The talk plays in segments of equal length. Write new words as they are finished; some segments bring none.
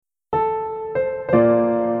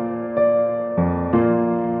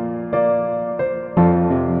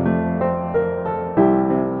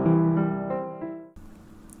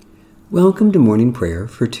Welcome to morning prayer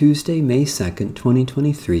for Tuesday, May 2nd,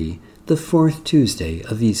 2023, the fourth Tuesday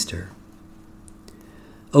of Easter.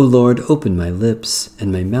 O Lord, open my lips,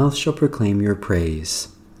 and my mouth shall proclaim your praise.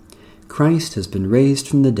 Christ has been raised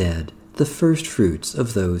from the dead, the first fruits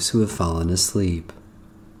of those who have fallen asleep.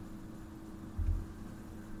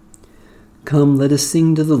 Come, let us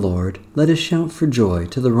sing to the Lord, let us shout for joy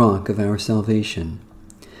to the rock of our salvation.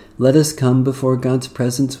 Let us come before God's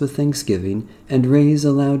presence with thanksgiving and raise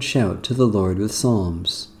a loud shout to the Lord with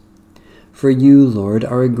psalms. For you, Lord,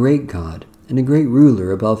 are a great God and a great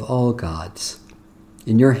ruler above all gods.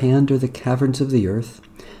 In your hand are the caverns of the earth,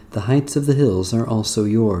 the heights of the hills are also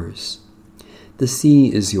yours. The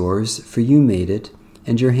sea is yours, for you made it,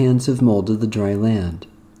 and your hands have molded the dry land.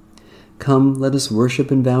 Come, let us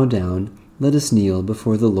worship and bow down, let us kneel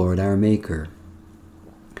before the Lord our Maker.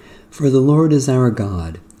 For the Lord is our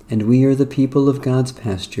God, and we are the people of God's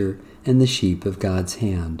pasture and the sheep of God's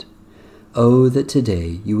hand. Oh, that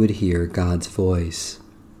today you would hear God's voice.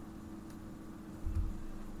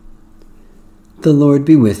 The Lord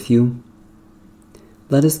be with you.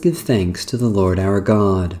 Let us give thanks to the Lord our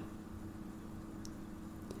God.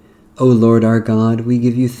 O Lord our God, we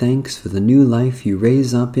give you thanks for the new life you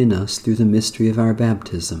raise up in us through the mystery of our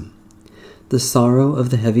baptism, the sorrow of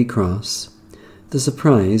the heavy cross, the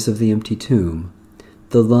surprise of the empty tomb,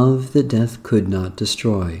 the love that death could not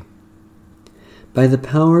destroy. By the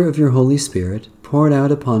power of your Holy Spirit, poured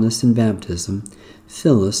out upon us in baptism,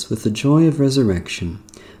 fill us with the joy of resurrection,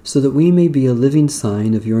 so that we may be a living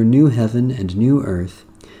sign of your new heaven and new earth,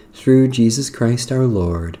 through Jesus Christ our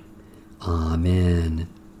Lord. Amen.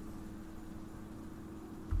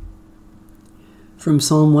 From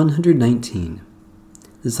Psalm 119,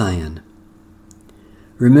 Zion.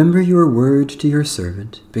 Remember your word to your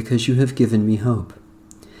servant, because you have given me hope.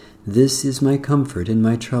 This is my comfort in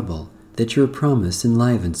my trouble, that your promise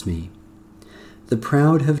enlivens me. The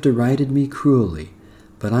proud have derided me cruelly,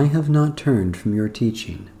 but I have not turned from your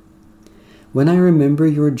teaching. When I remember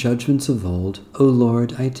your judgments of old, O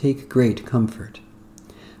Lord, I take great comfort.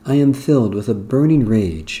 I am filled with a burning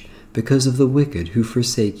rage because of the wicked who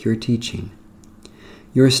forsake your teaching.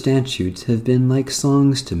 Your statutes have been like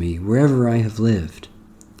songs to me wherever I have lived.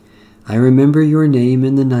 I remember your name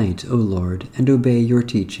in the night, O Lord, and obey your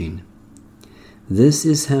teaching. This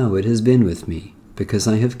is how it has been with me, because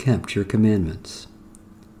I have kept your commandments.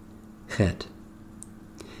 Chet.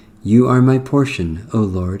 You are my portion, O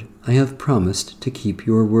Lord. I have promised to keep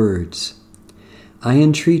your words. I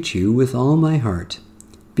entreat you with all my heart.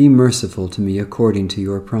 Be merciful to me according to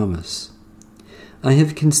your promise. I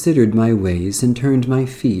have considered my ways and turned my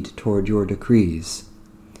feet toward your decrees.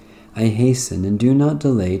 I hasten and do not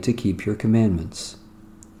delay to keep your commandments.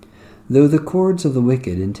 Though the cords of the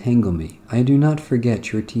wicked entangle me, I do not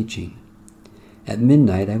forget your teaching. At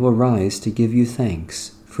midnight I will rise to give you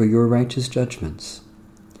thanks for your righteous judgments.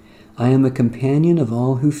 I am a companion of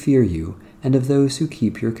all who fear you and of those who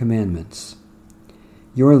keep your commandments.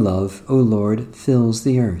 Your love, O Lord, fills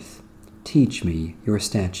the earth. Teach me your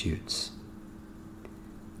statutes.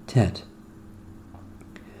 Tet.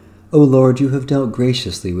 O Lord, you have dealt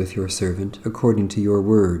graciously with your servant according to your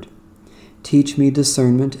word. Teach me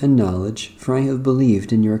discernment and knowledge, for I have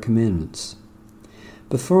believed in your commandments.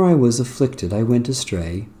 Before I was afflicted I went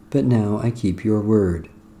astray, but now I keep your word.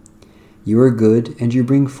 You are good, and you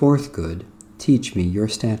bring forth good. Teach me your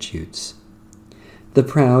statutes. The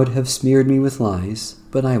proud have smeared me with lies,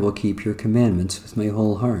 but I will keep your commandments with my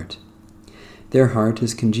whole heart. Their heart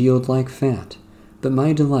is congealed like fat, but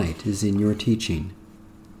my delight is in your teaching.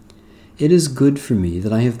 It is good for me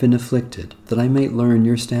that I have been afflicted, that I might learn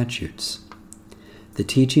your statutes. The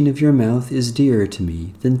teaching of your mouth is dearer to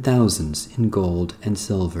me than thousands in gold and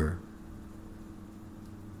silver.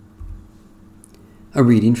 A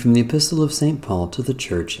reading from the Epistle of St. Paul to the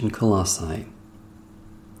Church in Colossae.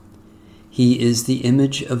 He is the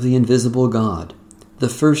image of the invisible God, the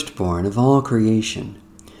firstborn of all creation.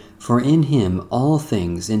 For in him all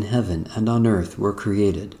things in heaven and on earth were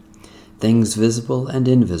created, things visible and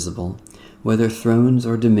invisible, whether thrones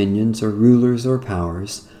or dominions or rulers or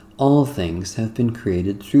powers, all things have been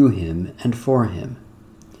created through him and for him.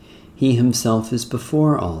 He himself is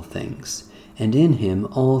before all things, and in him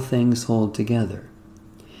all things hold together.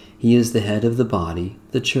 He is the head of the body,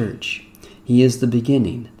 the church. He is the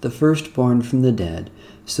beginning, the firstborn from the dead,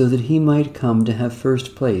 so that he might come to have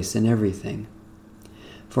first place in everything.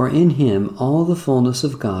 For in him all the fullness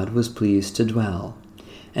of God was pleased to dwell,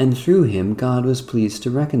 and through him God was pleased to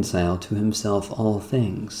reconcile to himself all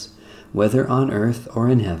things, whether on earth or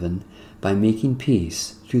in heaven, by making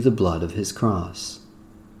peace through the blood of his cross.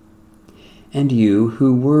 And you,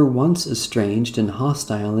 who were once estranged and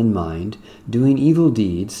hostile in mind, doing evil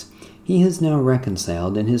deeds, he has now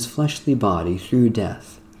reconciled in his fleshly body through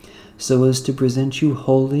death, so as to present you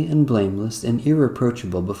holy and blameless and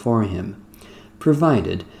irreproachable before him,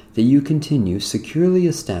 provided that you continue securely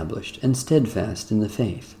established and steadfast in the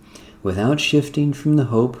faith, without shifting from the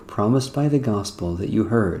hope promised by the gospel that you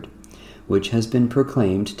heard, which has been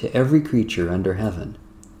proclaimed to every creature under heaven.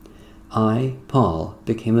 I, Paul,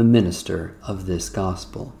 became a minister of this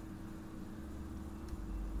gospel.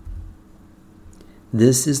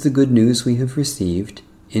 This is the good news we have received,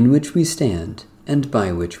 in which we stand, and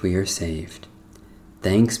by which we are saved.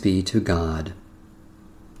 Thanks be to God.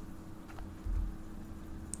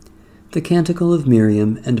 The Canticle of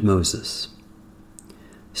Miriam and Moses.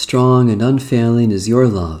 Strong and unfailing is your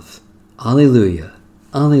love. Alleluia,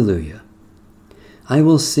 alleluia. I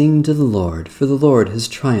will sing to the Lord, for the Lord has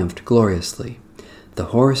triumphed gloriously. The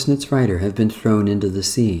horse and its rider have been thrown into the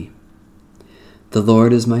sea. The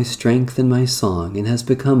Lord is my strength and my song, and has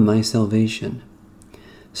become my salvation.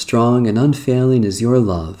 Strong and unfailing is your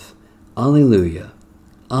love. Alleluia,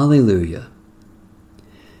 alleluia.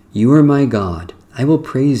 You are my God. I will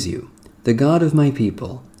praise you, the God of my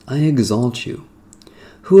people. I exalt you.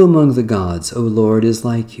 Who among the gods, O Lord, is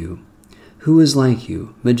like you? Who is like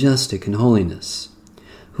you, majestic in holiness?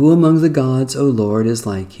 Who among the gods, O Lord, is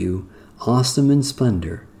like you, awesome in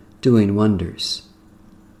splendor, doing wonders?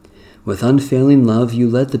 With unfailing love you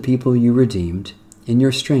led the people you redeemed. In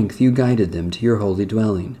your strength you guided them to your holy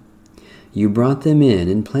dwelling. You brought them in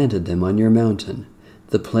and planted them on your mountain,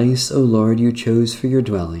 the place, O Lord, you chose for your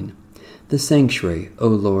dwelling, the sanctuary, O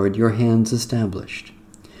Lord, your hands established.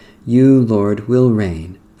 You, Lord, will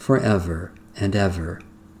reign forever and ever.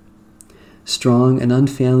 Strong and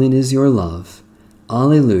unfailing is your love.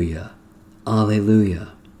 Alleluia,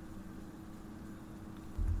 alleluia.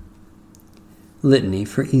 Litany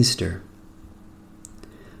for Easter.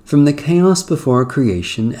 From the chaos before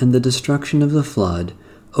creation and the destruction of the flood,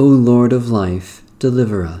 O Lord of life,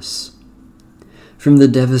 deliver us. From the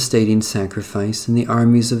devastating sacrifice and the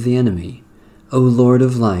armies of the enemy, O Lord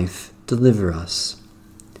of life, deliver us.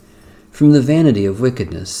 From the vanity of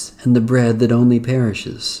wickedness and the bread that only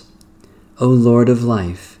perishes, O Lord of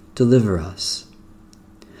life, deliver us.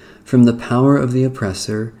 From the power of the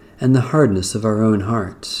oppressor and the hardness of our own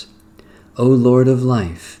hearts, O Lord of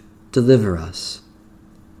life, deliver us.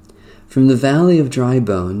 From the valley of dry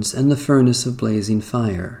bones and the furnace of blazing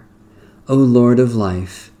fire, O Lord of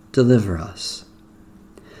life, deliver us.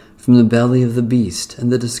 From the belly of the beast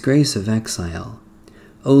and the disgrace of exile,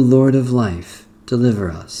 O Lord of life,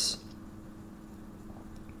 deliver us.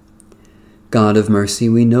 God of mercy,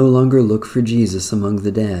 we no longer look for Jesus among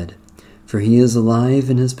the dead, for he is alive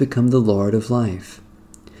and has become the Lord of life.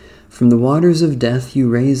 From the waters of death you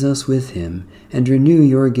raise us with him, and renew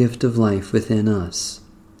your gift of life within us.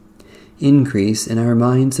 Increase in our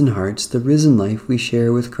minds and hearts the risen life we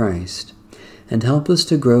share with Christ, and help us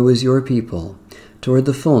to grow as your people toward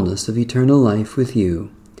the fullness of eternal life with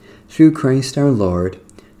you, through Christ our Lord,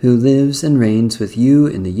 who lives and reigns with you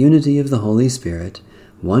in the unity of the Holy Spirit,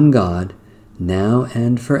 one God, now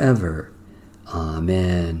and forever.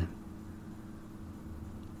 Amen.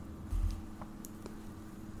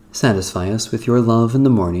 Satisfy us with your love in the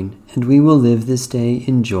morning, and we will live this day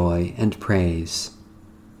in joy and praise.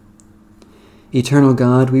 Eternal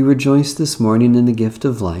God, we rejoice this morning in the gift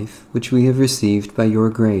of life, which we have received by your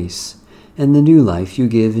grace, and the new life you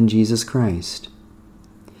give in Jesus Christ.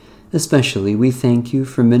 Especially we thank you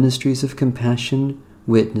for ministries of compassion,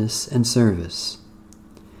 witness, and service,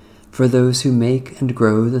 for those who make and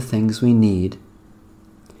grow the things we need,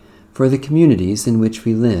 for the communities in which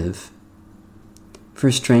we live, for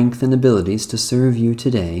strength and abilities to serve you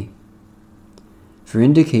today, for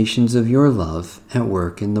indications of your love at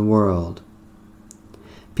work in the world.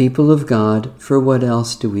 People of God, for what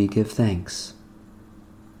else do we give thanks?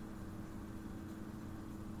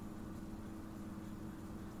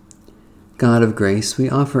 God of grace, we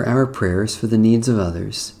offer our prayers for the needs of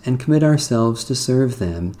others and commit ourselves to serve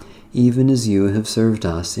them, even as you have served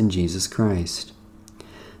us in Jesus Christ.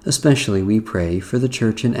 Especially we pray for the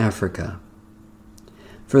Church in Africa,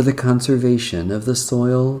 for the conservation of the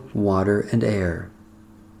soil, water, and air,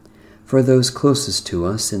 for those closest to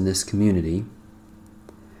us in this community,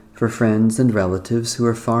 for friends and relatives who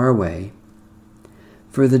are far away,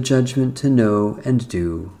 for the judgment to know and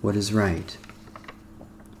do what is right.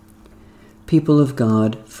 People of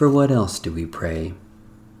God, for what else do we pray?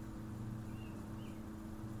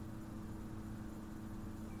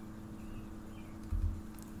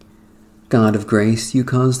 God of grace, you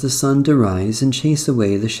cause the sun to rise and chase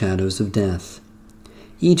away the shadows of death.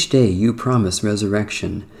 Each day you promise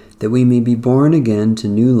resurrection, that we may be born again to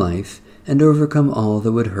new life and overcome all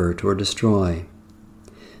that would hurt or destroy.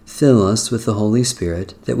 Fill us with the Holy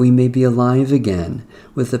Spirit, that we may be alive again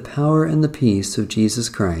with the power and the peace of Jesus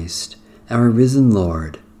Christ, our risen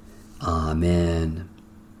Lord. Amen.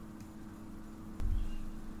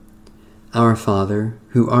 Our Father,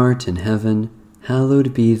 who art in heaven,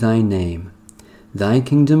 hallowed be thy name. Thy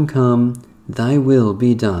kingdom come, thy will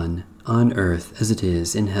be done, on earth as it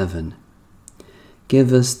is in heaven.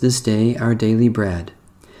 Give us this day our daily bread,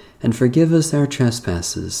 and forgive us our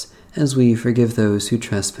trespasses, as we forgive those who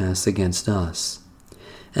trespass against us.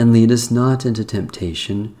 And lead us not into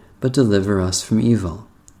temptation, but deliver us from evil.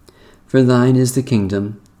 For thine is the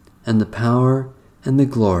kingdom, and the power, and the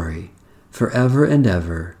glory, forever and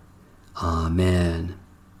ever. Amen.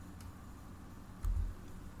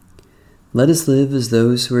 Let us live as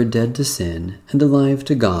those who are dead to sin and alive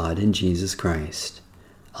to God in Jesus Christ.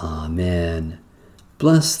 Amen.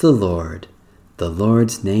 Bless the Lord. The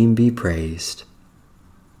Lord's name be praised.